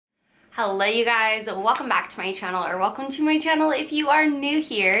Hello you guys, welcome back to my channel, or welcome to my channel if you are new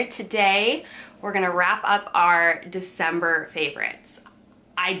here. Today we're gonna wrap up our December favorites.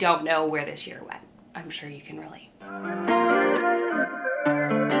 I don't know where this year went. I'm sure you can relate.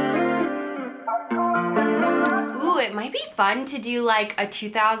 Ooh, it might be fun to do like a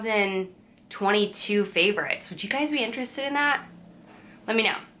 2022 favorites. Would you guys be interested in that? Let me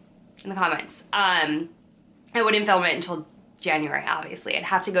know in the comments. I wouldn't film it until January, obviously. I'd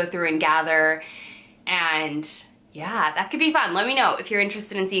have to go through and gather, and yeah, that could be fun. Let me know if you're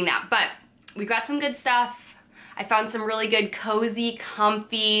interested in seeing that. But we've got some good stuff. I found some really good cozy,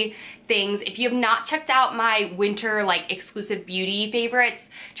 comfy things. If you have not checked out my winter like exclusive beauty favorites,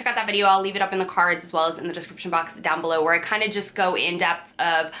 check out that video. I'll leave it up in the cards as well as in the description box down below, where I kind of just go in depth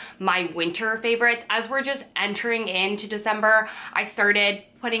of my winter favorites. As we're just entering into December, I started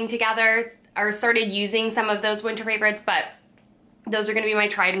putting together or started using some of those winter favorites, but those are gonna be my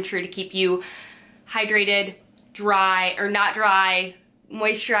tried and true to keep you hydrated, dry, or not dry,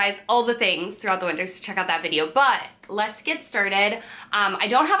 moisturized, all the things throughout the winter, so check out that video. But let's get started. I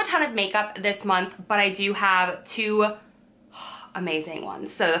don't have a ton of makeup this month, but I do have two amazing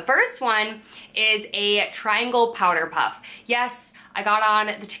ones. So the first one is a triangle powder puff. Yes, I got on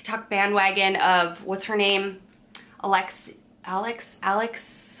the TikTok bandwagon of, what's her name? Alex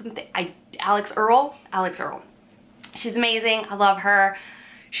Earl. She's amazing. I love her.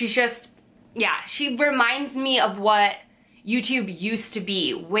 She's just, yeah, she reminds me of what YouTube used to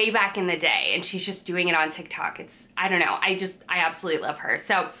be way back in the day, and she's just doing it on TikTok. I don't know, I absolutely love her.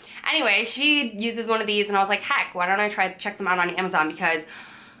 So anyway, she uses one of these and I was like, heck, why don't I check them out on Amazon, because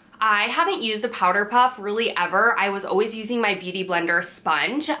I haven't used a powder puff really ever. I was always using my Beauty Blender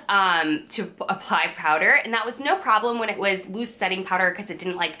sponge to apply powder, and that was no problem when it was loose setting powder, because it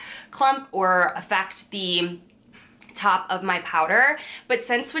didn't like clump or affect the top of my powder. But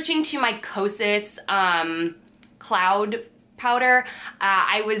since switching to my Kosas cloud powder,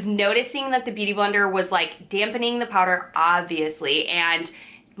 I was noticing that the Beauty Blender was like dampening the powder, obviously, and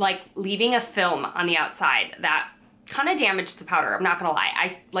like leaving a film on the outside that kind of damaged the powder. I'm not gonna lie.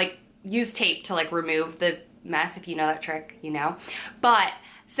 I like use tape to like remove the mess. If you know that trick, you know. But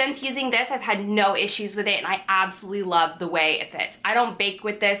since using this, I've had no issues with it, and I absolutely love the way it fits. I don't bake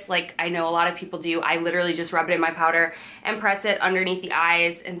with this like I know a lot of people do. I literally just rub it in my powder and press it underneath the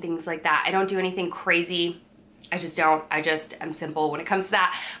eyes and things like that. I don't do anything crazy. I just don't. I just am simple when it comes to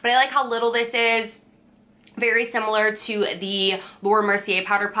that. But I like how little this is. Very similar to the Laura Mercier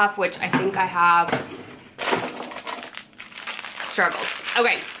powder puff, which I think I have. Struggles.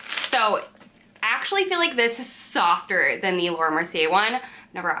 Okay, so I actually feel like this is softer than the Laura Mercier one.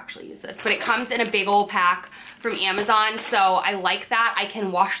 Never actually used this, but it comes in a big old pack from Amazon, so I like that. I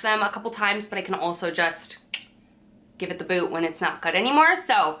can wash them a couple times, but I can also just give it the boot when it's not good anymore.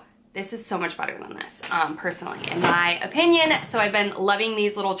 So this is so much better than this, personally, in my opinion. So I've been loving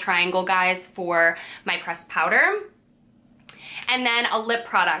these little triangle guys for my pressed powder. And then a lip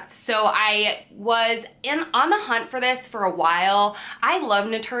product. So I was on the hunt for this for a while. I love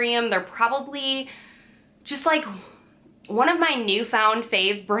Naturium. They're probably just like one of my newfound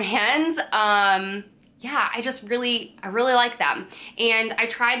fave brands. Yeah, I really like them. And I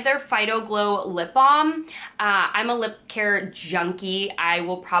tried their Phyto Glow lip balm. I'm a lip care junkie. I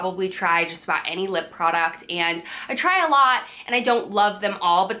will probably try just about any lip product, and I try a lot and I don't love them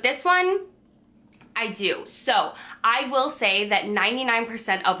all, but this one I do. So I will say that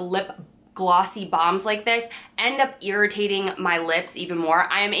 99% of lip glossy balms like this end up irritating my lips even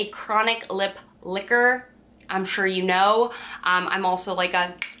more. I am a chronic lip licker. I'm sure you know. I'm also like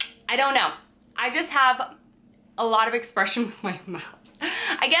I don't know. I just have a lot of expression with my mouth.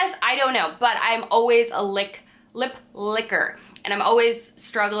 I guess, I don't know, but I'm always a lip licker, and I'm always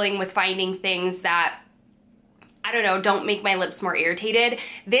struggling with finding things that, I don't know, don't make my lips more irritated.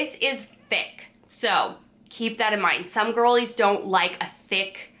 This is thick, so keep that in mind. Some girlies don't like a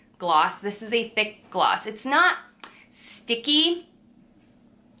thick gloss. This is a thick gloss. It's not sticky,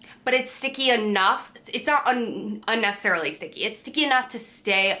 but it's sticky enough. It's not unnecessarily sticky. It's sticky enough to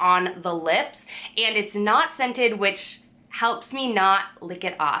stay on the lips, and it's not scented, which helps me not lick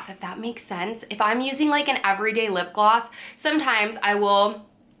it off, if that makes sense. If I'm using like an everyday lip gloss, sometimes I will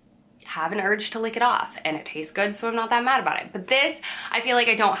have an urge to lick it off, and it tastes good, so I'm not that mad about it. But this, I feel like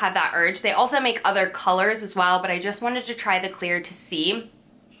I don't have that urge. They also make other colors as well, but I just wanted to try the clear to see.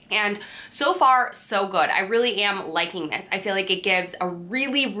 And so far, so good. I really am liking this. I feel like it gives a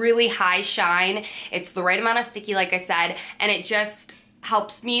really, really high shine. It's the right amount of sticky, like I said, and it just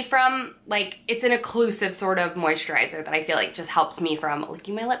helps me from, like, it's an occlusive sort of moisturizer that I feel like just helps me from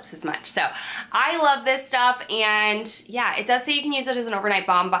licking my lips as much. So I love this stuff, and yeah, it does say you can use it as an overnight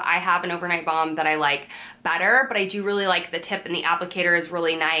balm, but I have an overnight balm that I like better, but I do really like the tip, and the applicator is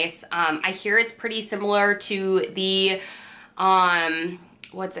really nice. I hear it's pretty similar to the,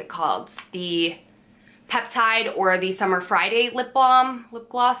 what's it called? The Peptide or the Summer Friday lip balm, lip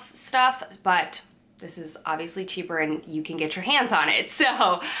gloss stuff, but this is obviously cheaper and you can get your hands on it.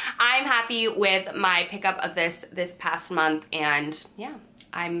 So I'm happy with my pickup of this past month, and yeah,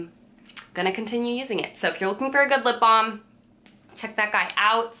 I'm gonna continue using it. So if you're looking for a good lip balm, check that guy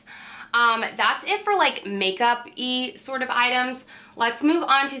out. That's it for like makeup-y sort of items. Let's move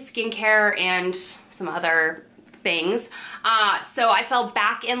on to skincare and some other things. So I fell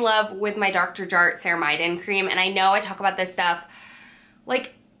back in love with my Dr. Jart Ceramidin cream, and I know I talk about this stuff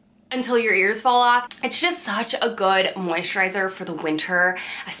like until your ears fall off. It's just such a good moisturizer for the winter,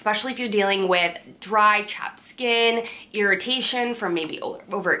 especially if you're dealing with dry, chapped skin, irritation from maybe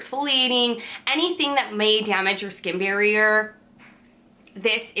over exfoliating, anything that may damage your skin barrier.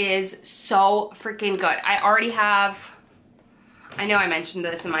 This is so freaking good. I already have, I know I mentioned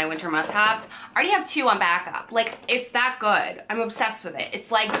this in my winter must-haves, I already have 2 on backup. Like, it's that good. I'm obsessed with it.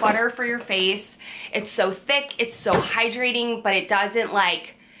 It's like butter for your face. It's so thick, it's so hydrating, but it doesn't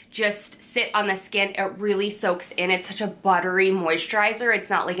like just sit on the skin. It really soaks in. It's such a buttery moisturizer. It's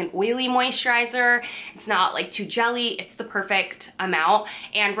not like an oily moisturizer. It's not like too jelly. It's the perfect amount.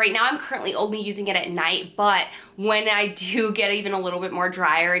 And right now I'm currently only using it at night, but when I do get even a little bit more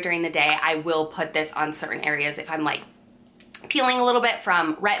drier during the day, I will put this on certain areas if I'm like peeling a little bit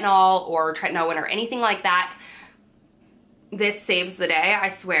from retinol or tretinoin or anything like that. This saves the day. I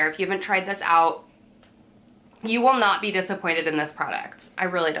swear, if you haven't tried this out, you will not be disappointed in this product. I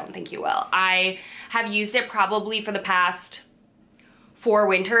really don't think you will. I have used it probably for the past 4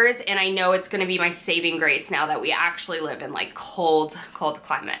 winters, and I know it's gonna be my saving grace now that we actually live in like cold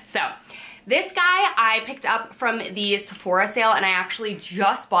climate. So this guy I picked up from the Sephora sale, and I actually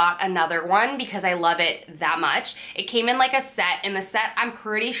just bought another one because I love it that much. It came in like a set, and the set I'm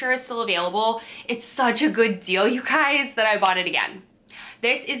pretty sure is still available. It's such a good deal, you guys, that I bought it again.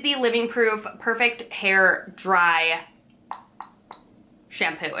 This is the Living Proof Perfect Hair Dry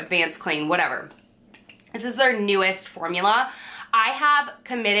Shampoo, Advanced Clean, whatever. This is their newest formula. I have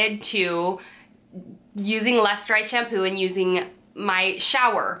committed to using less dry shampoo and using my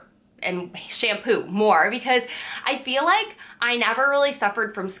shower and shampoo more, because I feel like I never really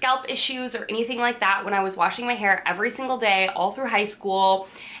suffered from scalp issues or anything like that when I was washing my hair every single day all through high school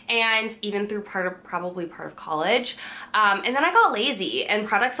and even through probably part of college. And then I got lazy, and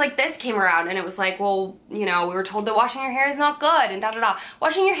products like this came around, and it was like, well, you know, we were told that washing your hair is not good and da da da.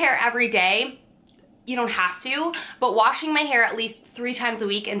 Washing your hair every day, you don't have to, but washing my hair at least 3 times a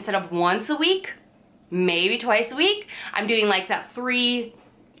week instead of once a week, maybe twice a week. I'm doing like that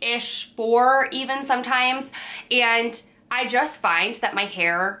 3-ish, 4 even sometimes, and I just find that my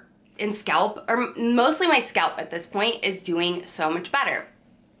hair and scalp, or mostly my scalp at this point, is doing so much better.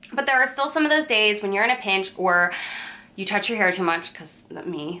 But there are still some of those days when you're in a pinch or you touch your hair too much, because that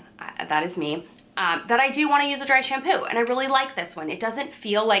is me, that I do want to use a dry shampoo, and I really like this one. It doesn't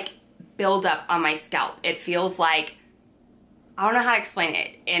feel like buildup on my scalp. It feels like, I don't know how to explain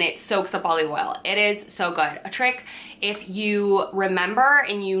it, and it soaks up all the oil. It is so good. A trick, if you remember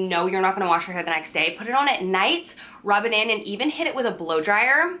and you know you're not going to wash your hair the next day, put it on at night, rub it in, and even hit it with a blow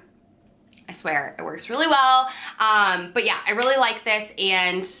dryer. I swear, it works really well. But yeah, I really like this,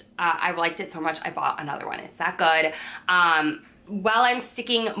 and I liked it so much I bought another one. It's that good. While I'm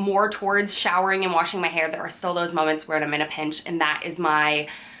sticking more towards showering and washing my hair, there are still those moments where I'm in a pinch, and that is my,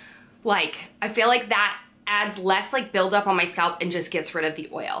 like, I feel like that adds less like buildup on my scalp and just gets rid of the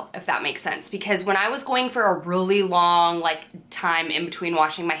oil, if that makes sense. Because when I was going for a really long like time in between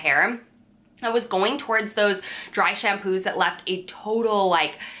washing my hair, I was going towards those dry shampoos that left a total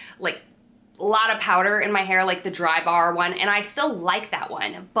like a lot of powder in my hair, like the Dry Bar one, and I still like that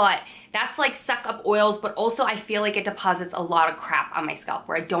one, but that's like suck up oils, but also I feel like it deposits a lot of crap on my scalp,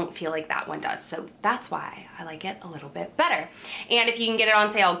 where I don't feel like that one does. So that's why I like it a little bit better. And if you can get it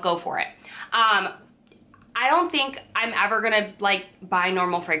on sale, go for it. I don't think I'm ever gonna like buy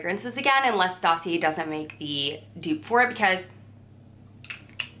normal fragrances again unless Dossier doesn't make the dupe for it, because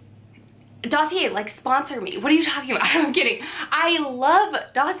Dossier, like, sponsor me. What are you talking about? I'm kidding. I love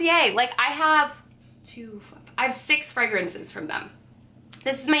Dossier. Like, I have 6 fragrances from them.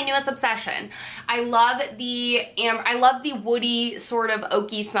 This is my newest obsession. I love the woody sort of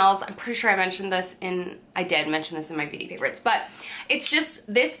oaky smells. I'm pretty sure I mentioned this I did mention this in my beauty favorites, but it's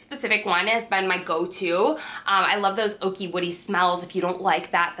just, this specific one has been my go-to. I love those oaky woody smells. If you don't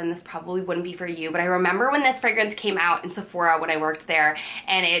like that, then this probably wouldn't be for you. But I remember when this fragrance came out in Sephora when I worked there,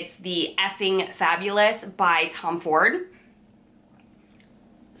 and it's the Effing Fabulous by Tom Ford.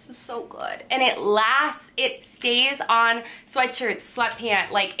 This is so good. And it lasts, it stays on sweatshirts,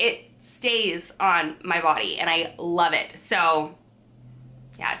 sweatpants, like it stays on my body and I love it. So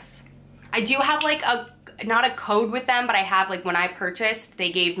yes, I do have like not a code with them, but I have like when I purchased,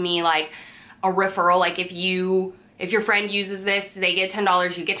 they gave me like a referral. Like if your friend uses this, they get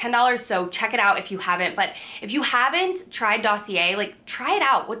 $10, you get $10. So check it out if you haven't. But if you haven't tried Dossier, like try it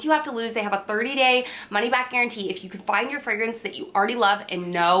out. What do you have to lose? They have a 30-day money-back guarantee. If you can find your fragrance that you already love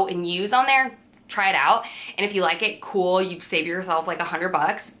and know and use on there, try it out. And if you like it, cool, you save yourself like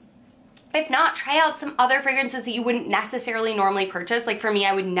 $100. If not, try out some other fragrances that you wouldn't necessarily normally purchase. Like for me,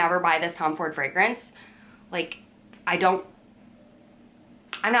 I would never buy this Tom Ford fragrance. Like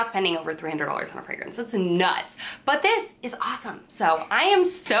I'm not spending over $300 on a fragrance. It's nuts. But this is awesome. So I am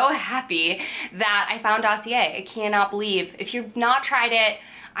so happy that I found Dossier. I cannot believe. If you've not tried it,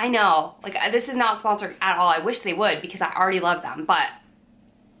 I know. Like this is not sponsored at all. I wish they would because I already love them. But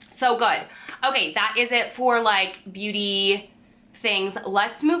so good. Okay, that is it for like beauty things.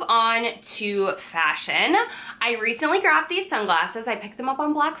 Let's move on to fashion. I recently grabbed these sunglasses. I picked them up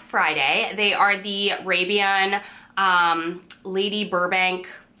on Black Friday. They are the Ray-Ban Lady Burbank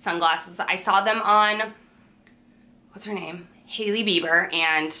sunglasses. I saw them on, what's her name? Hailey Bieber,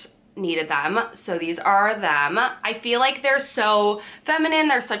 and needed them. So these are them. I feel like they're so feminine.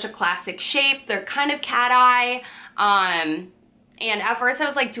 They're such a classic shape. They're kind of cat eye. And at first I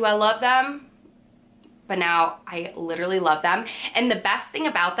was like, do I love them? But now I literally love them. And the best thing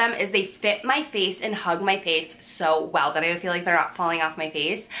about them is they fit my face and hug my face so well that I feel like they're not falling off my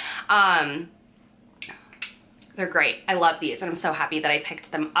face. They're great. I love these and I'm so happy that I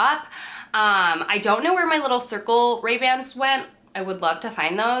picked them up. I don't know where my little circle Ray-Bans went. I would love to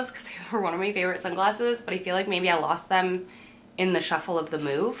find those because they were one of my favorite sunglasses, but I feel like maybe I lost them in the shuffle of the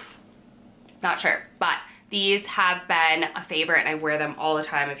move. Not sure, but these have been a favorite and I wear them all the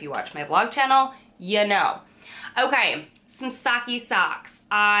time. If you watch my vlog channel, you know. Okay, some Saki socks.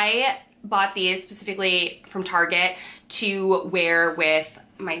 I bought these specifically from Target to wear with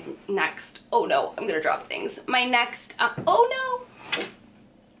my next, oh no, I'm gonna drop things. My next, oh no.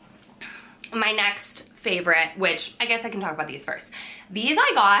 My next favorite, which I guess I can talk about these first. These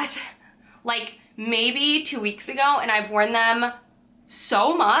I got like maybe 2 weeks ago and I've worn them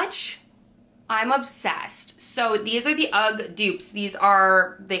so much. I'm obsessed. So these are the UGG dupes. These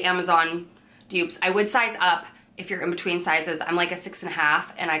are the Amazon dupes. I would size up if you're in between sizes. I'm like a 6.5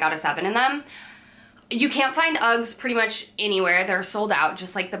 and I got a 7 in them. You can't find Uggs pretty much anywhere. They're sold out,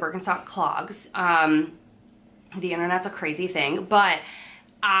 just like the Birkenstock clogs. The internet's a crazy thing, but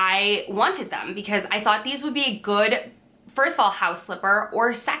I wanted them because I thought these would be a good, first of all, house slipper,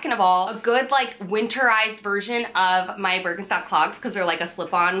 or second of all, a good like winterized version of my Birkenstock clogs because they're like a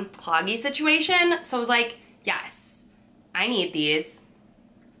slip-on cloggy situation. So I was like, yes, I need these.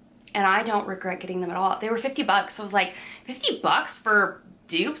 And I don't regret getting them at all. They were 50 bucks. So I was like, 50 bucks for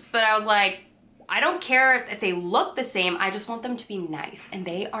dupes? But I was like, I don't care if they look the same, I just want them to be nice, and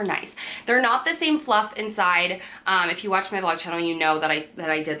they are nice. They're not the same fluff inside. If you watch my vlog channel, you know that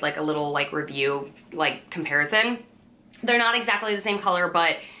I did like a little like review, like comparison. They're not exactly the same color,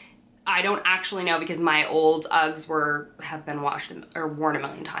 but I don't actually know because my old Uggs have been washed or worn a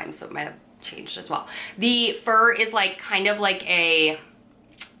million times, so it might have changed as well. The fur is like kind of like a,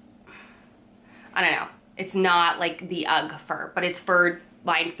 I don't know, it's not like the UGG fur, but it's fur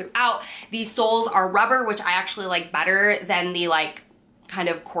lined throughout. These soles are rubber, which I actually like better than the like kind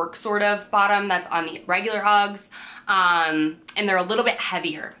of cork sort of bottom that's on the regular Uggs. And they're a little bit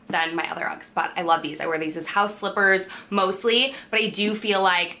heavier than my other Uggs, but I love these. I wear these as house slippers mostly, but I do feel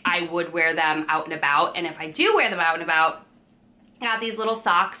like I would wear them out and about. And if I do wear them out and about, I got these little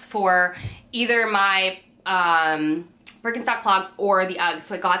socks for either my Birkenstock clogs or the Uggs.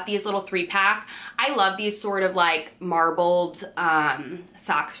 So I got these little 3-pack. I love these sort of like marbled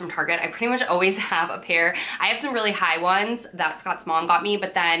socks from Target. I pretty much always have a pair. I have some really high ones that Scott's mom got me,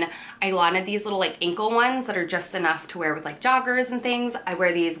 but then I wanted these little like ankle ones that are just enough to wear with like joggers and things. I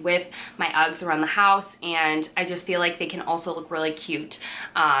wear these with my Uggs around the house, and I just feel like they can also look really cute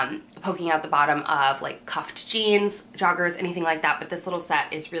poking out the bottom of like cuffed jeans, joggers, anything like that. But this little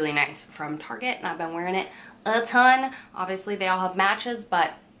set is really nice from Target, and I've been wearing it a ton. Obviously they all have matches,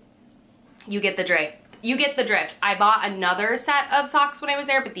 but you get the you get the drift. I bought another set of socks when I was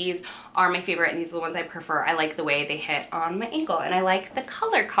there, but these are my favorite and these are the ones I prefer. I like the way they hit on my ankle and I like the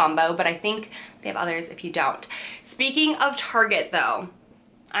color combo, but I think they have others if you don't. Speaking of Target though,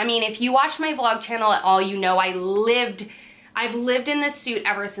 I mean, if you watch my vlog channel at all, you know I've lived in this suit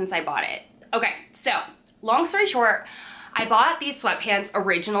ever since I bought it. Okay, so long story short, I bought these sweatpants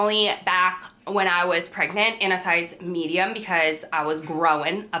originally back when I was pregnant in a size medium because I was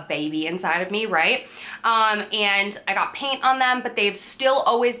growing a baby inside of me, right? And I got paint on them, but they've still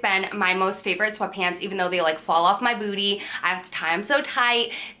always been my most favorite sweatpants, even though they like fall off my booty. I have to tie them so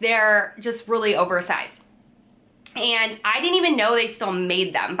tight. They're just really oversized. And I didn't even know they still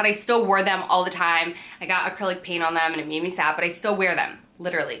made them, but I still wore them all the time. I got acrylic paint on them and it made me sad, but I still wear them,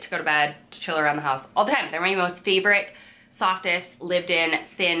 literally, to go to bed, to chill around the house all the time. They're my most favorite, softest, lived-in,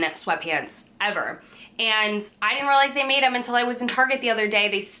 thin sweatpants ever. And I didn't realize they made them until I was in Target the other day.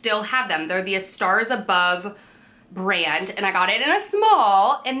 They still have them. They're the A Stars Above brand, and I got it in a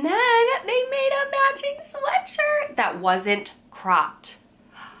small, and then they made a matching sweatshirt that wasn't cropped.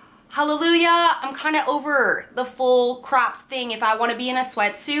 Hallelujah, I'm kind of over the full cropped thing. If I want to be in a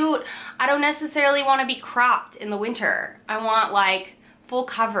sweatsuit, I don't necessarily want to be cropped in the winter. I want like full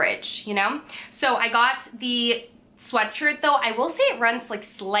coverage, you know? So I got the sweatshirt though. I will say it runs like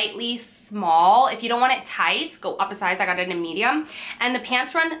slightly small. If you don't want it tight, go up a size. I got it in medium. And the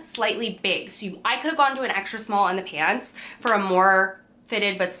pants run slightly big. So I could have gone to an extra small in the pants for a more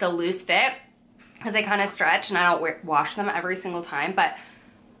fitted but still loose fit because they kind of stretch and I don't wash them every single time. But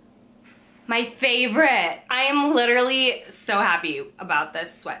my favorite. I am literally so happy about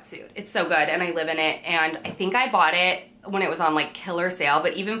this sweatsuit. It's so good and I live in it, and I think I bought it when it was on like killer sale,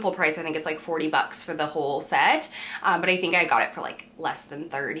 but even full price I think it's like 40 bucks for the whole set, but I think I got it for like less than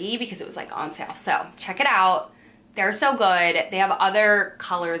 30 because it was like on sale. So check it out. They're so good. They have other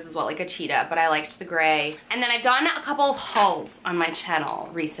colors as well, like a cheetah, but I liked the gray. And then I've done a couple of hauls on my channel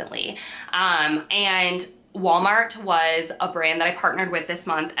recently, and Walmart was a brand that I partnered with this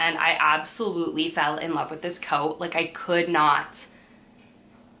month, and I absolutely fell in love with this coat. Like I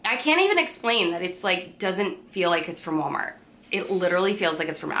can't even explain that it's like, doesn't feel like it's from Walmart. It literally feels like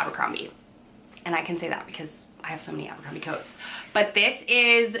it's from Abercrombie. And I can say that because I have so many Abercrombie coats. But this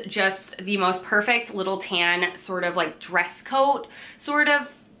is just the most perfect little tan sort of like dress coat sort of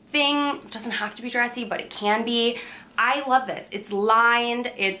thing. It doesn't have to be dressy, but it can be. I love this. It's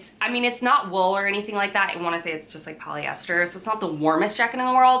lined. I mean, it's not wool or anything like that. I want to say it's just like polyester, so it's not the warmest jacket in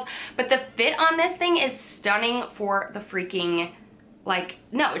the world. But the fit on this thing is stunning for the freaking, like,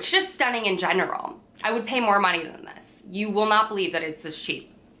 no, it's just stunning in general. I would pay more money than this. You will not believe that it's this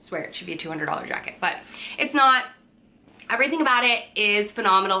cheap. I swear it should be a $200 jacket, but it's not. Everything about it is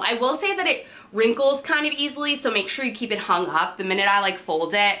phenomenal. I will say that it wrinkles kind of easily, so make sure you keep it hung up. The minute I like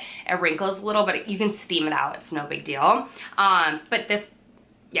fold it, it wrinkles a little, but you can steam it out. It's no big deal. But this,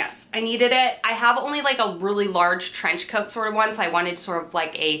 yes, I needed it. I have only like a really large trench coat sort of one, so I wanted sort of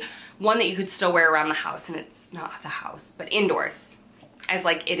like a one that you could still wear around the house, and it's not the house, but indoors, as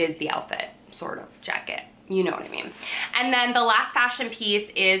like it is the outfit sort of jacket. You know what I mean. And then the last fashion piece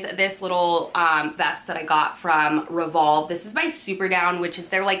is this little vest that I got from Revolve. This is by Superdown, which is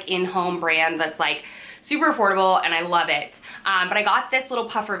their like in-home brand that's like super affordable, and I love it. But I got this little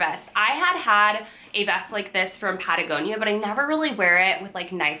puffer vest. I had a vest like this from Patagonia, but I never really wear it with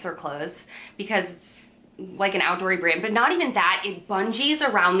like nicer clothes because it's like an outdoory brand, but not even that. It bungees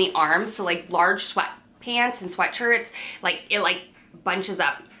around the arms, so like large sweatpants and sweatshirts, like it like bunches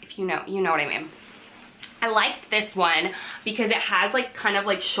up, if you know what I mean. I liked this one because it has like kind of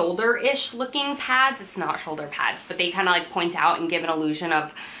like shoulder-ish looking pads. It's not shoulder pads, but they kind of like point out and give an illusion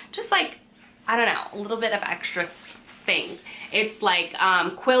of just like, I don't know, a little bit of extra things. It's like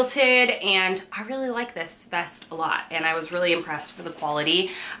quilted, and I really like this vest a lot, and I was really impressed with the quality,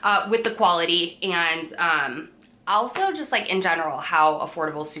 and also just like in general how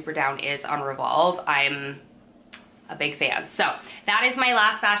affordable Superdown is on Revolve. I'm a big fan. So that is my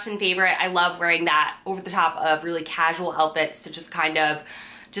last fashion favorite. I love wearing that over the top of really casual outfits to just kind of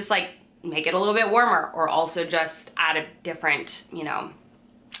just like make it a little bit warmer, or also just add a different, you know,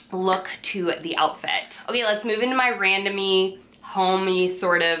 look to the outfit. Okay, let's move into my randomy, homey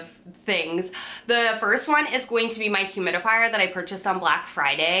sort of things. The first one is going to be my humidifier that I purchased on Black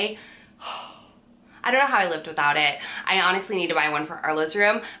Friday. I don't know how I lived without it. I honestly need to buy one for Arlo's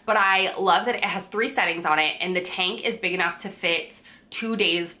room, but I love that it has 3 settings on it, and the tank is big enough to fit 2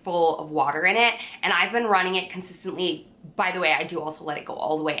 days full of water in it, and I've been running it consistently. By the way, I do also let it go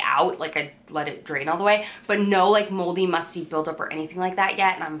all the way out, like I let it drain all the way, but no like moldy, musty buildup or anything like that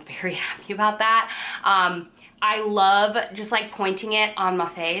yet, and I'm very happy about that. I love just like pointing it on my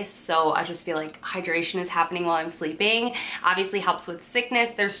face, so I just feel like hydration is happening while I'm sleeping. Obviously helps with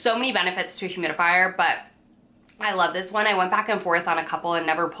sickness. There's so many benefits to a humidifier, but I love this one. I went back and forth on a couple and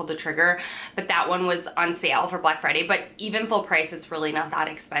never pulled the trigger, but that one was on sale for Black Friday. But even full price, it's really not that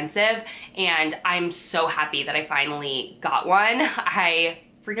expensive, and I'm so happy that I finally got one. I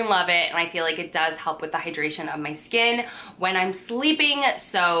freaking love it, and I feel like it does help with the hydration of my skin when I'm sleeping,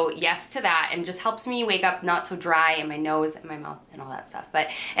 so yes to that, and just helps me wake up not so dry in my nose and my mouth and all that stuff. But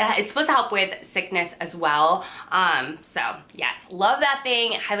it's supposed to help with sickness as well, so yes, love that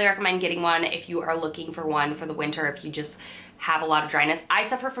thing. Highly recommend getting one if you are looking for one for the winter, if you just have a lot of dryness. I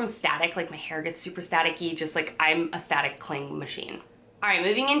suffer from static, like my hair gets super staticky, just like I'm a static cling machine. All right,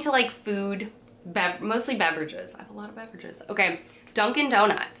 moving into like food, mostly beverages. I have a lot of beverages. Okay. Dunkin'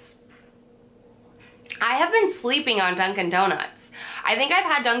 Donuts. I have been sleeping on Dunkin' Donuts. I think I've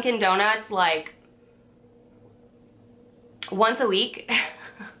had Dunkin' Donuts like once a week.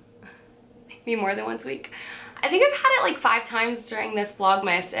 Maybe more than once a week. I think I've had it like 5 times during this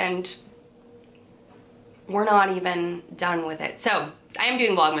Vlogmas, and we're not even done with it. So I am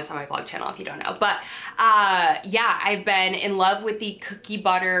doing Vlogmas on my vlog channel if you don't know. But yeah, I've been in love with the cookie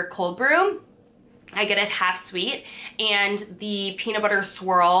butter cold brew. I get it half sweet, and the peanut butter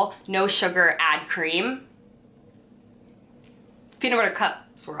swirl, no sugar, add cream. Peanut butter cup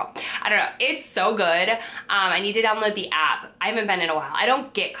swirl. I don't know, it's so good. I need to download the app. I haven't been in a while. I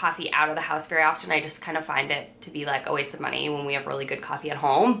don't get coffee out of the house very often. I just kind of find it to be like a waste of money when we have really good coffee at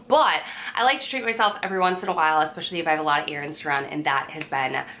home. But I like to treat myself every once in a while, especially if I have a lot of errands to run, and that has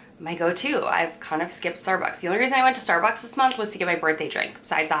been my go-to. I've kind of skipped Starbucks. The only reason I went to Starbucks this month was to get my birthday drink.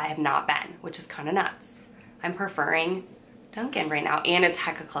 Besides that, I have not been, which is kind of nuts. I'm preferring Dunkin' right now, and it's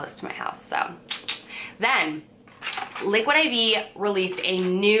hecka close to my house, so. Then, Liquid IV released a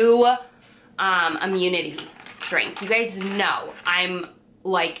new immunity drink. You guys know I'm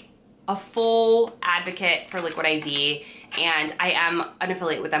like a full advocate for Liquid IV, and I am an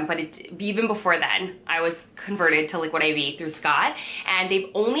affiliate with them, but even before then, I was converted to Liquid IV through Scott, and they've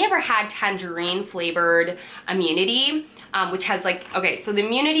only ever had tangerine flavored immunity, which has like, okay, so the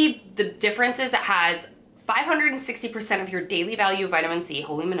immunity, the difference is it has 560% of your daily value of vitamin C,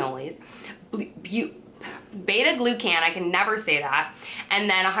 holy manolies, beta glucan, I can never say that, and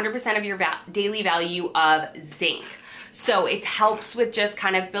then 100% of your daily value of zinc. So it helps with just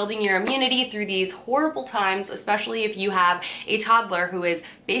kind of building your immunity through these horrible times, especially if you have a toddler who is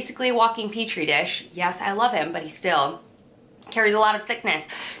basically a walking petri dish. Yes, I love him, but he still carries a lot of sickness.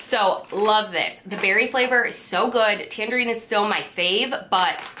 So love this. The berry flavor is so good. Tangerine is still my fave,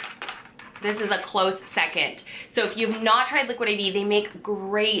 but this is a close second. So if you've not tried Liquid IV, they make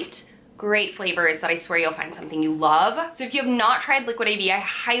great flavors that I swear you'll find something you love. So if you have not tried Liquid IV, I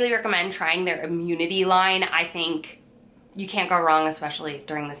highly recommend trying their immunity line. I think you can't go wrong, especially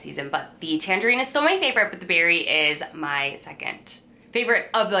during the season. But the tangerine is still my favorite, but the berry is my second favorite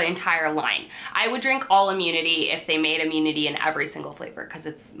of the entire line. I would drink all immunity if they made immunity in every single flavor, because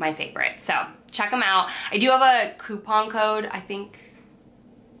it's my favorite. So check them out. I do have a coupon code, I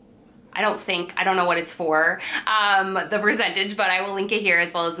don't know what it's for, the percentage, but I will link it here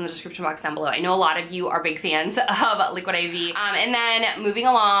as well as in the description box down below. I know a lot of you are big fans of Liquid IV. And then moving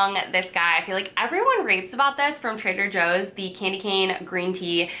along, this guy, I feel like everyone raves about this from Trader Joe's, the candy cane green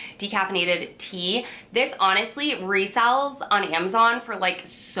tea, decaffeinated tea. This honestly resells on Amazon for like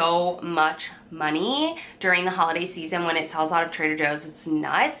so much money during the holiday season when it sells out of Trader Joe's. It's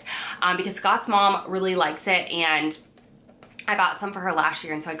nuts, because Scott's mom really likes it, and I got some for her last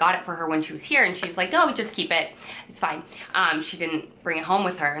year, and so I got it for her when she was here, and she's like, no, just keep it, it's fine. She didn't bring it home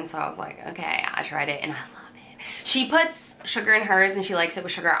with her, and so I was like, okay, I tried it, and I love it. She puts sugar in hers, and she likes it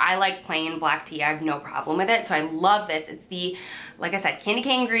with sugar. I like plain black tea. I have no problem with it, so I love this. It's the, like I said, candy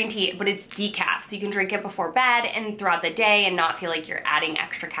cane green tea, but it's decaf, so you can drink it before bed and throughout the day and not feel like you're adding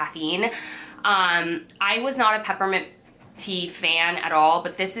extra caffeine. I was not a peppermint tea fan at all,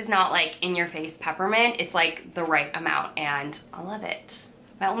 but this is not like in your face peppermint. It's like the right amount, and I love it.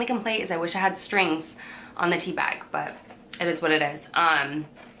 My only complaint is I wish I had strings on the tea bag, but it is what it is.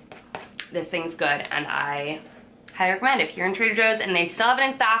 This thing's good, and I highly recommend. If you're in Trader Joe's and they still have it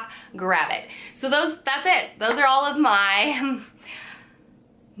in stock, grab it. So that's it. Those are all of my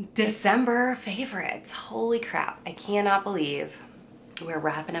December favorites. Holy crap, I cannot believe we're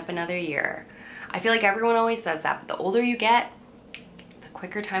wrapping up another year. I feel like everyone always says that, but the older you get, the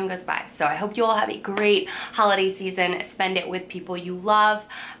quicker time goes by. So I hope you all have a great holiday season. Spend it with people you love,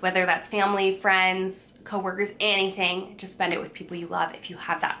 whether that's family, friends, coworkers, anything. Just spend it with people you love if you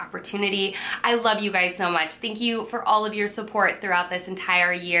have that opportunity. I love you guys so much. Thank you for all of your support throughout this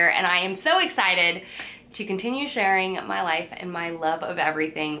entire year, and I am so excited to continue sharing my life and my love of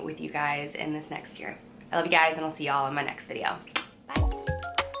everything with you guys in this next year. I love you guys, and I'll see y'all in my next video.